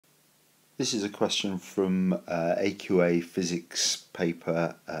This is a question from AQA Physics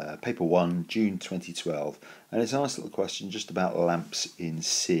paper 1, June 2012, and it's a nice little question just about lamps in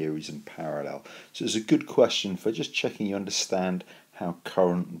series and parallel. So it's a good question for just checking you understand how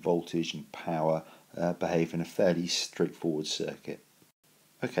current, voltage and power behave in a fairly straightforward circuit.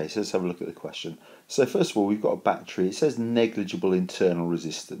 Okay, so let's have a look at the question. So first of all, we've got a battery. It says negligible internal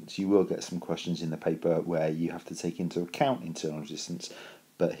resistance. You will get some questions in the paper where you have to take into account internal resistance,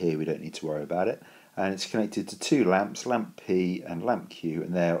 but here we don't need to worry about it. And it's connected to two lamps, lamp P and lamp Q,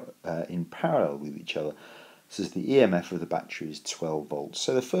 and they're in parallel with each other. So the EMF of the battery is 12 volts.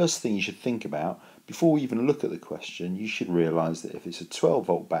 So the first thing you should think about, before we even look at the question, you should realise that if it's a 12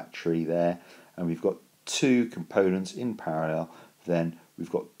 volt battery there, and we've got two components in parallel, then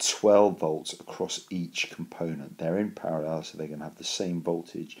we've got 12 volts across each component. They're in parallel, so they're going to have the same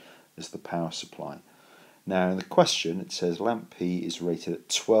voltage as the power supply. Now in the question it says lamp P is rated at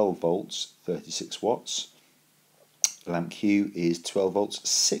 12 volts, 36 watts. Lamp Q is 12 volts,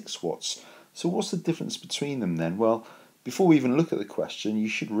 6 watts. So what's the difference between them then? Well, before we even look at the question, you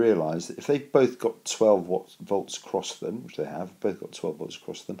should realise that if they've both got 12 volts across them, which they have, both got 12 volts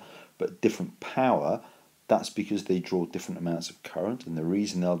across them, but different power, that's because they draw different amounts of current, and the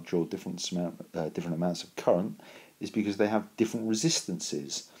reason they'll draw different amounts of current is because they have different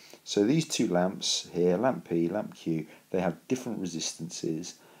resistances. So these two lamps here, lamp P, lamp Q, they have different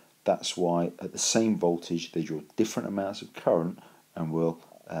resistances. That's why at the same voltage they draw different amounts of current and will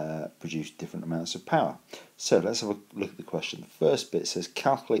produce different amounts of power. So let's have a look at the question. The first bit says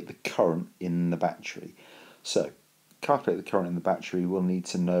calculate the current in the battery. So calculate the current in the battery, we'll need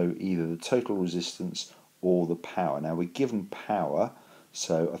to know either the total resistance or the power. Now we're given power,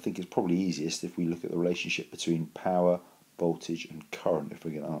 so I think it's probably easiest if we look at the relationship between power, voltage and current if we're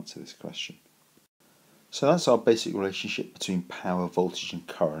going to answer this question. So that's our basic relationship between power, voltage and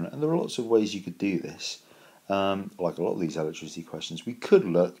current, and there are lots of ways you could do this. Like a lot of these electricity questions, we could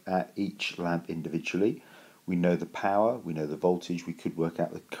look at each lamp individually. We know the power, we know the voltage, we could work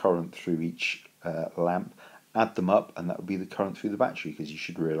out the current through each lamp, add them up, and that would be the current through the battery, because you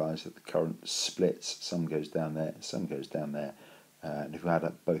should realise that the current splits, some goes down there, some goes down there, and if we add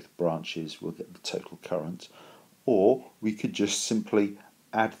up both branches we'll get the total current. Or we could just simply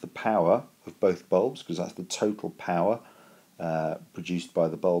add the power of both bulbs, because that's the total power produced by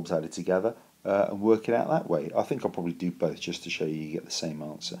the bulbs added together, and work it out that way. I think I'll probably do both just to show you get the same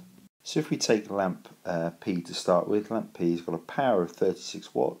answer. So if we take lamp P to start with, lamp P has got a power of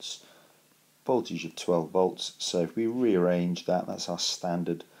 36 watts, voltage of 12 volts, so if we rearrange that, that's our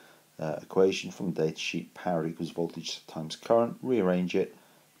standard equation from the data sheet, power equals voltage times current, rearrange it,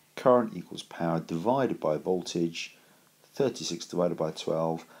 current equals power divided by voltage, 36 divided by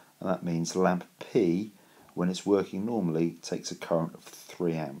 12, and that means lamp P, when it's working normally, takes a current of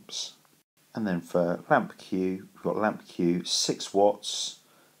 3 amps. And then for lamp Q, we've got lamp Q 6 watts,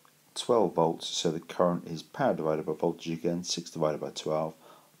 12 volts, so the current is power divided by voltage again, 6 divided by 12,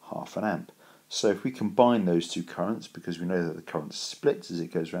 half an amp. So if we combine those two currents, because we know that the current splits as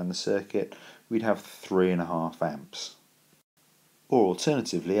it goes around the circuit, we'd have 3.5 amps. Or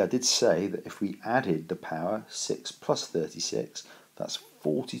alternatively, I did say that if we added the power, 6 plus 36, that's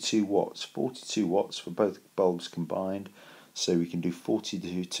 42 watts. 42 watts for both bulbs combined. So we can do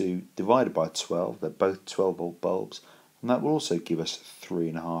 42 divided by 12, they're both 12 volt bulbs, and that will also give us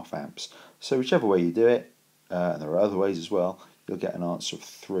 3.5 amps. So whichever way you do it, and there are other ways as well, you'll get an answer of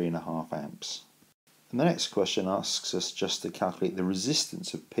 3.5 amps. And the next question asks us just to calculate the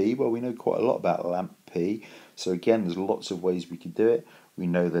resistance of P. Well, we know quite a lot about lamp P, so again there's lots of ways we could do it. We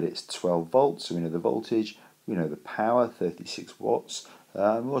know that it's 12 volts, so we know the voltage, we know the power, 36 watts, we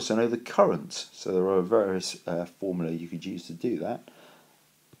also know the current, so there are various formulae you could use to do that.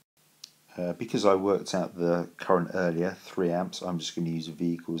 Because I worked out the current earlier, 3 amps, I'm just going to use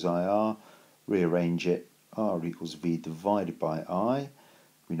V equals IR, rearrange it, R equals V divided by I.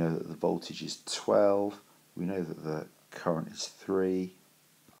 We know that the voltage is 12, we know that the current is 3,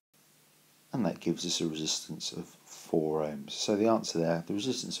 and that gives us a resistance of 4 ohms. So the answer there, the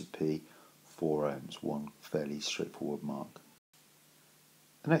resistance of P, 4 ohms, one fairly straightforward mark.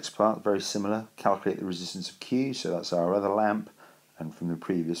 The next part, very similar, calculate the resistance of Q, so that's our other lamp, and from the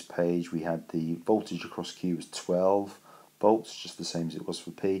previous page we had the voltage across Q was 12 volts, just the same as it was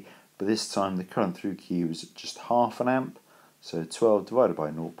for P, but this time the current through Q is just half an amp, so 12 divided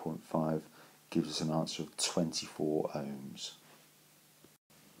by 0.5 gives us an answer of 24 ohms.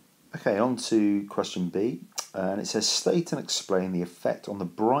 Okay, on to question B, and it says state and explain the effect on the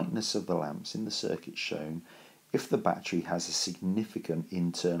brightness of the lamps in the circuit shown if the battery has a significant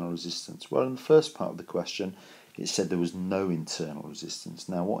internal resistance. Well, in the first part of the question it said there was no internal resistance.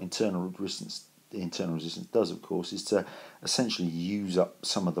 Now, what internal resistance does, of course, is to essentially use up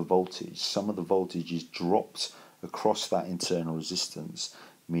some of the voltage. Some of the voltage is dropped across that internal resistance,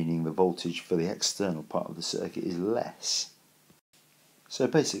 meaning the voltage for the external part of the circuit is less. So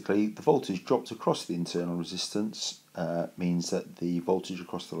basically, the voltage dropped across the internal resistance means that the voltage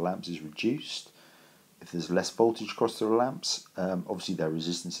across the lamps is reduced. If there's less voltage across the lamps, obviously their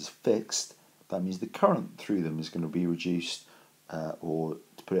resistance is fixed. That means the current through them is going to be reduced, or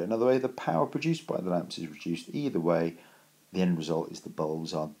to put it another way, the power produced by the lamps is reduced. Either way, the end result is the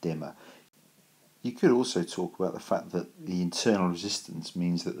bulbs are dimmer. You could also talk about the fact that the internal resistance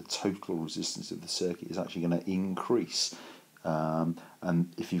means that the total resistance of the circuit is actually going to increase.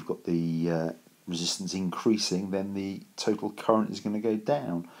 And if you've got the resistance increasing, then the total current is going to go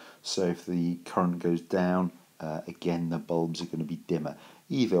down. So if the current goes down, again the bulbs are going to be dimmer.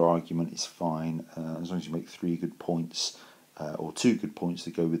 Either argument is fine, as long as you make 3 good points, or 2 good points to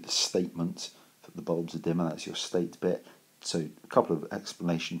go with the statement that the bulbs are dimmer. That's your state bit. So a couple of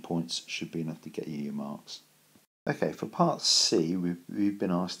explanation points should be enough to get you your marks. Okay, for part C, we've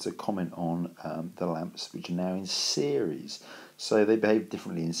been asked to comment on the lamps which are now in series. So they behave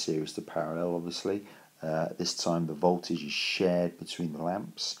differently in series to parallel, obviously. This time the voltage is shared between the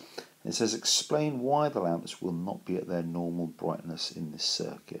lamps. It says, explain why the lamps will not be at their normal brightness in this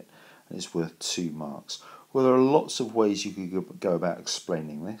circuit. And it's worth 2 marks. Well, there are lots of ways you could go about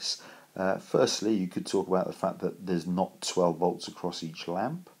explaining this. Firstly, you could talk about the fact that there's not 12 volts across each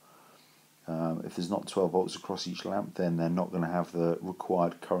lamp. If there's not 12 volts across each lamp, then they're not going to have the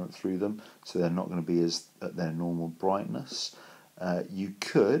required current through them, so they're not going to be at their normal brightness. You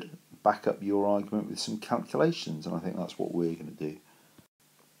could back up your argument with some calculations, and I think that's what we're going to do.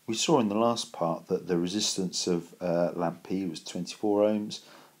 We saw in the last part that the resistance of lamp P was 24 ohms,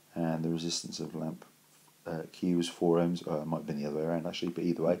 and the resistance of lamp Q was 4 ohms. It might have been the other way around actually, but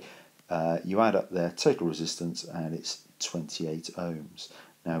either way, you add up their total resistance and it's 28 ohms.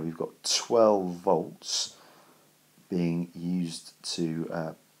 Now we've got 12 volts being used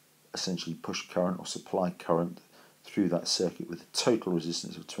to essentially push current or supply current through that circuit with a total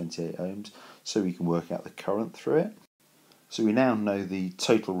resistance of 28 ohms, so we can work out the current through it. So we now know the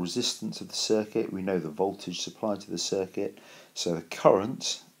total resistance of the circuit, we know the voltage supplied to the circuit, so the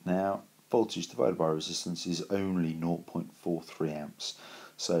current now, voltage divided by resistance, is only 0.43 amps.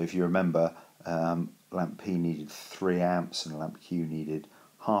 So if you remember, lamp P needed 3 amps and lamp Q needed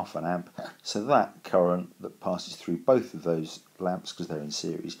half an amp, so that current that passes through both of those lamps, because they're in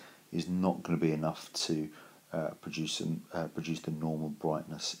series, is not going to be enough to produce the normal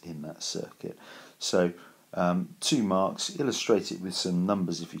brightness in that circuit. So 2 marks. Illustrate it with some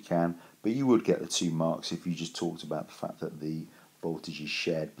numbers if you can, but you would get the 2 marks if you just talked about the fact that the voltage is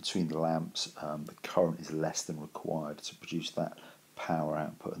shared between the lamps, the current is less than required to produce that power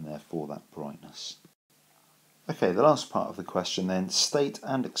output and therefore that brightness. Okay, the last part of the question then, state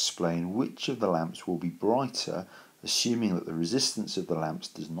and explain which of the lamps will be brighter assuming that the resistance of the lamps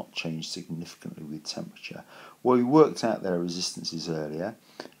does not change significantly with temperature. Well, we worked out their resistances earlier.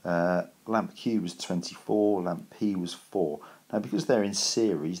 Lamp Q was 24, lamp P was 4. Now because they're in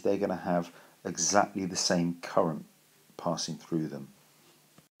series, they're going to have exactly the same current passing through them.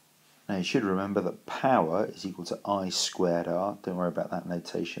 Now you should remember that power is equal to I squared R. Don't worry about that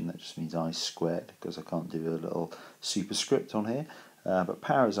notation, that just means I squared because I can't do a little superscript on here. But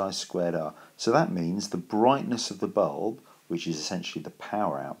power is I squared R. So that means the brightness of the bulb, which is essentially the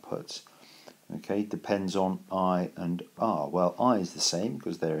power output, okay, depends on I and R. Well, I is the same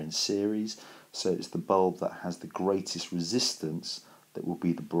because they're in series, so it's the bulb that has the greatest resistance that will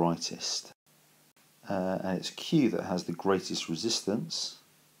be the brightest. And it's Q that has the greatest resistance.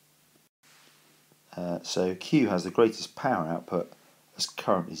 So Q has the greatest power output as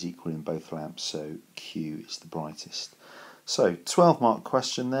current is equal in both lamps, so Q is the brightest. So 12-mark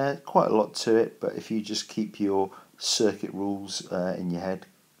question there, quite a lot to it, but if you just keep your circuit rules in your head,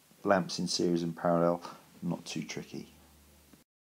 lamps in series and parallel, not too tricky.